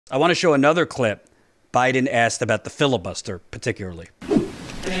I want to show another clip. Biden asked about the filibuster, particularly.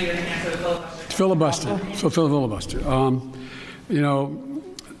 Filibuster. Filibuster. You know,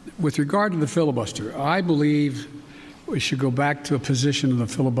 with regard to the filibuster, I believe we should go back to a position of the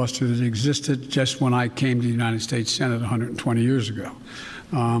filibuster that existed just when I came to the United States Senate 120 years ago.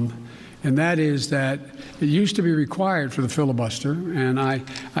 And that is that it used to be required for the filibuster, and I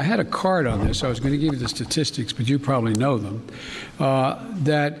had a card on this. I was going to give you the statistics, but you probably know them,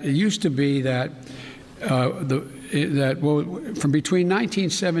 that it used to be that from between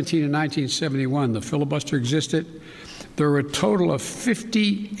 1917 and 1971, the filibuster existed. There were a total of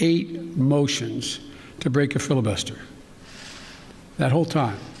 58 motions to break a filibuster that whole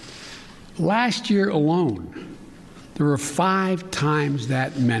time. Last year alone, there were 5 times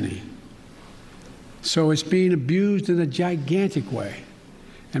that many. So it's being abused in a gigantic way.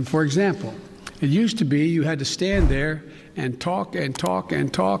 And for example, it used to be you had to stand there and talk and talk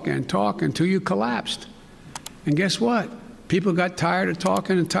and talk and talk until you collapsed. And guess what? People got tired of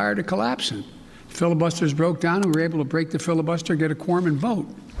talking and tired of collapsing. Filibusters broke down, and we were able to break the filibuster, get a quorum, and vote.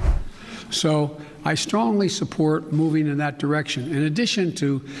 So I strongly support moving in that direction, in addition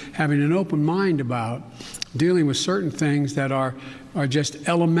to having an open mind about dealing with certain things that are just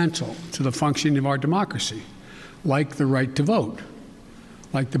elemental to the functioning of our democracy, like the right to vote,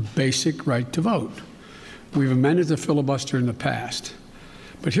 like the basic right to vote. We've amended the filibuster in the past.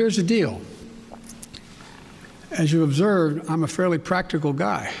 But here's the deal. As you observed, I'm a fairly practical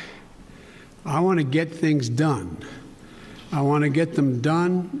guy. I want to get things done. I want to get them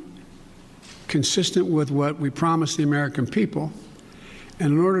done consistent with what we promised the American people.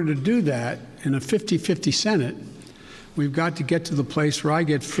 And in order to do that, in a 50-50 Senate, we've got to get to the place where I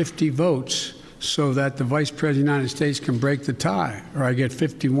get 50 votes so that the Vice President of the United States can break the tie, or I get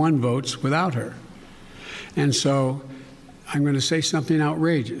 51 votes without her. And so I'm going to say something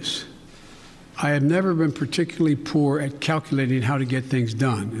outrageous. I have never been particularly poor at calculating how to get things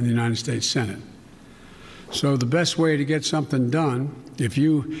done in the United States Senate. So the best way to get something done, if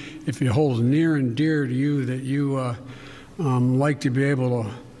it holds near and dear to you that you like to be able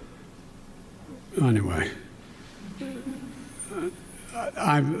to, anyway,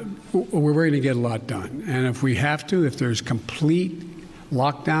 we're going to get a lot done. And if we have to, if there's complete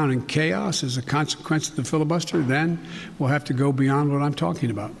lockdown and chaos as a consequence of the filibuster, then we'll have to go beyond what I'm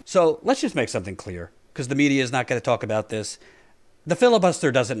talking about. So let's just make something clear, because the media is not going to talk about this. The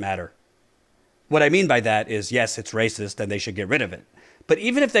filibuster doesn't matter. What I mean by that is, yes, it's racist and they should get rid of it. But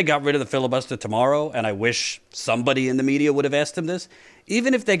even if they got rid of the filibuster tomorrow, and I wish somebody in the media would have asked them this,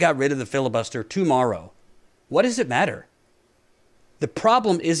 even if they got rid of the filibuster tomorrow, what does it matter? The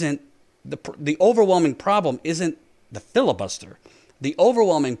problem isn't, the overwhelming problem isn't the filibuster. The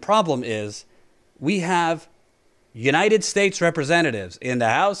overwhelming problem is we have United States representatives in the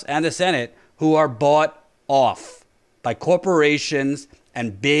House and the Senate who are bought off by corporations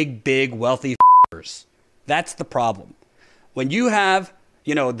and big wealthy f***ers. That's the problem. When you have,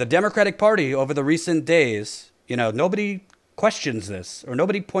 the Democratic Party over the recent days, nobody questions this or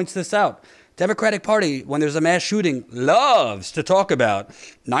nobody points this out. Democratic Party, when there's a mass shooting, loves to talk about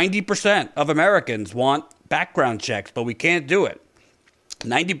 90% of Americans want background checks, but we can't do it.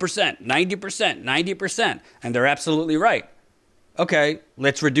 90%, 90%, 90%. And they're absolutely right. Okay,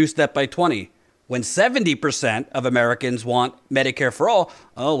 let's reduce that by 20. When 70% of Americans want Medicare for all,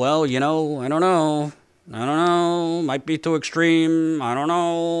 oh, well, I don't know. Might be too extreme. I don't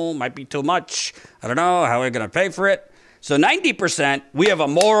know. Might be too much. I don't know. How are we going to pay for it? So 90%, we have a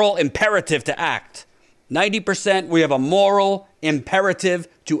moral imperative to act. 90%, we have a moral imperative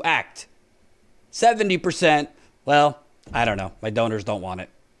to act. 70%, well, I don't know. My donors don't want it.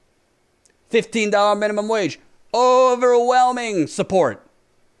 $15 minimum wage. Overwhelming support,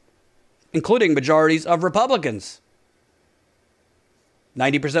 including majorities of Republicans.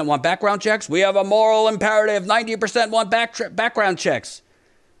 90% want background checks. We have a moral imperative. 90% want background checks.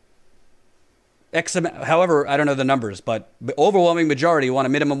 However, I don't know the numbers, but the overwhelming majority want a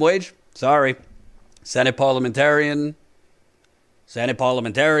minimum wage. Sorry. Senate parliamentarian.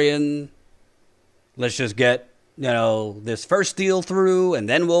 Let's just get this first deal through, and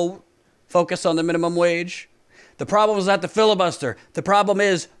then we'll focus on the minimum wage. The problem is not the filibuster. The problem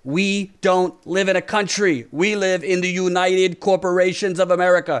is we don't live in a country. We live in the United Corporations of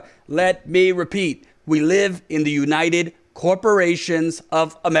America. Let me repeat. We live in the United Corporations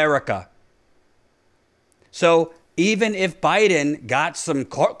of America. So even if Biden got some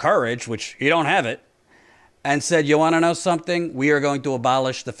courage, which he don't have it, and said, you want to know something? We are going to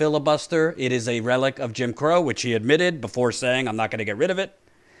abolish the filibuster. It is a relic of Jim Crow, which he admitted before saying, I'm not going to get rid of it.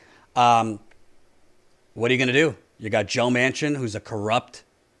 What are you going to do? You got Joe Manchin, who's a corrupt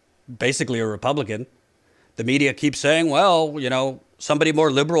basically a Republican. The media keeps saying, well, you know, somebody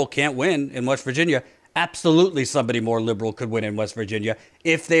more liberal can't win in West Virginia. Absolutely somebody more liberal could win in West Virginia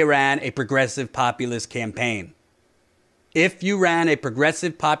if they ran a progressive populist campaign. If you ran a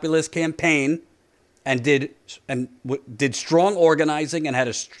progressive populist campaign and did strong organizing and had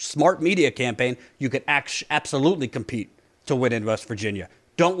a smart media campaign, you could absolutely compete to win in West Virginia.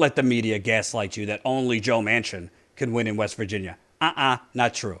 Don't let the media gaslight you that only Joe Manchin can win in West Virginia.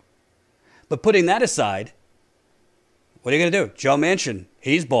 Not true. But putting that aside, what are you going to do? Joe Manchin,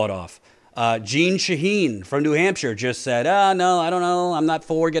 he's bought off. Jean Shaheen from New Hampshire just said, no, I don't know. I'm not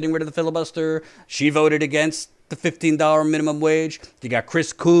for getting rid of the filibuster. She voted against the $15 minimum wage. You got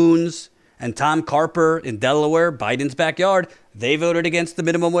Chris Coons and Tom Carper in Delaware, Biden's backyard. They voted against the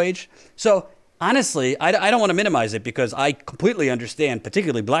minimum wage. So honestly, I don't want to minimize it because I completely understand,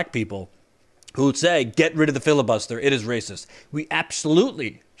 particularly black people who say, get rid of the filibuster. It is racist. We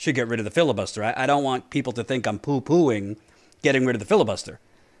absolutely should get rid of the filibuster. I don't want people to think I'm poo-pooing getting rid of the filibuster.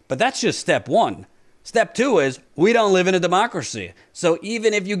 But that's just step one. Step two is we don't live in a democracy. So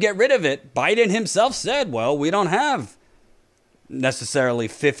even if you get rid of it, Biden himself said, well, we don't have necessarily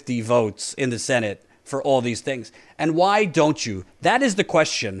 50 votes in the Senate for all these things. And why don't you? That is the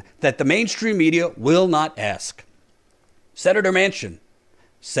question that the mainstream media will not ask. Senator Manchin,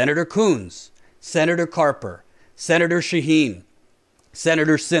 Senator Coons, Senator Carper, Senator Shaheen,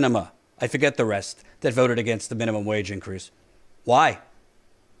 Senator Sinema, I forget the rest, that voted against the minimum wage increase. Why?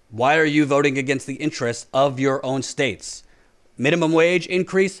 Why are you voting against the interests of your own states? Minimum wage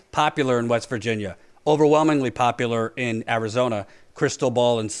increase, popular in West Virginia, overwhelmingly popular in Arizona. Crystal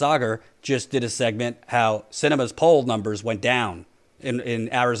Ball and Sagar just did a segment how Sinema's poll numbers went down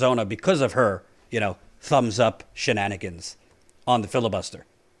in Arizona because of her, thumbs up shenanigans on the filibuster.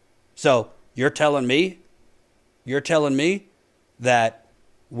 So you're telling me that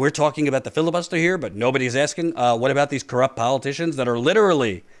we're talking about the filibuster here, but nobody's asking, what about these corrupt politicians that are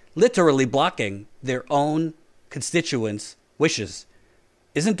literally blocking their own constituents' wishes?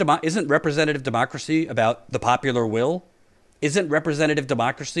 Isn't representative democracy about the popular will? Isn't representative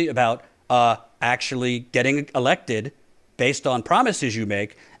democracy about actually getting elected based on promises you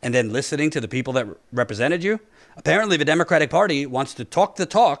make and then listening to the people that represented you? Apparently, the Democratic Party wants to talk the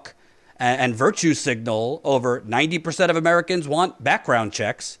talk and virtue signal over 90% of Americans want background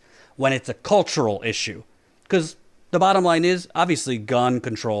checks when it's a cultural issue. Because the bottom line is, obviously, gun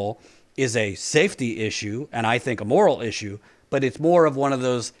control is a safety issue and I think a moral issue, but it's more of one of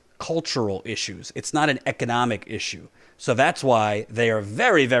those cultural issues. It's not an economic issue. So that's why they are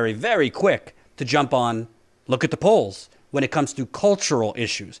very, very, very quick to jump on, look at the polls when it comes to cultural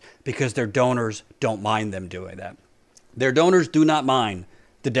issues, because their donors don't mind them doing that. Their donors do not mind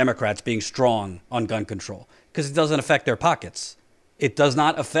the Democrats being strong on gun control because it doesn't affect their pockets. It does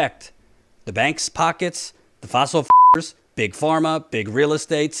not affect the banks' pockets, the fossil f***ers, big pharma, big real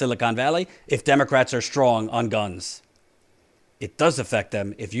estate, Silicon Valley, if Democrats are strong on guns. It does affect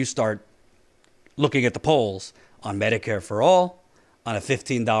them if you start looking at the polls on Medicare for all, on a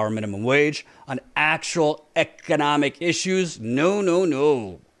 $15 minimum wage, on actual economic issues.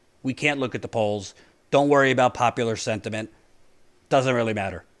 No. We can't look at the polls. Don't worry about popular sentiment. Doesn't really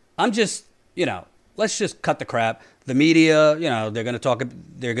matter. I'm just, let's just cut the crap. The media, they're going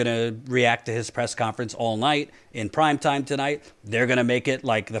to react to his press conference all night in primetime tonight. They're going to make it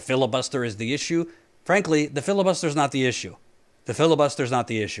like the filibuster is the issue. Frankly, the filibuster is not the issue. The filibuster is not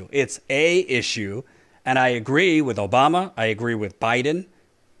the issue. It's a issue. And I agree with Obama. I agree with Biden.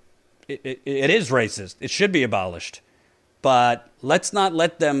 It is racist. It should be abolished. But let's not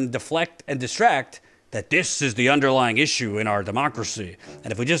let them deflect and distract that this is the underlying issue in our democracy.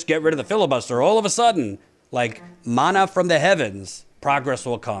 And if we just get rid of the filibuster, all of a sudden, like manna from the heavens, progress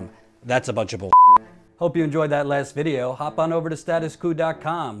will come. That's a bunch of bull. Hope you enjoyed that last video. Hop on over to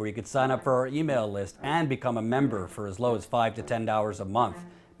statuscoup.com where you can sign up for our email list and become a member for as low as $5 to $10 a month.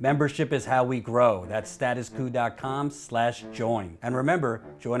 Membership is how we grow. That's statuscoup.com/join. And remember,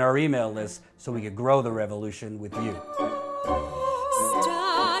 join our email list so we can grow the revolution with you.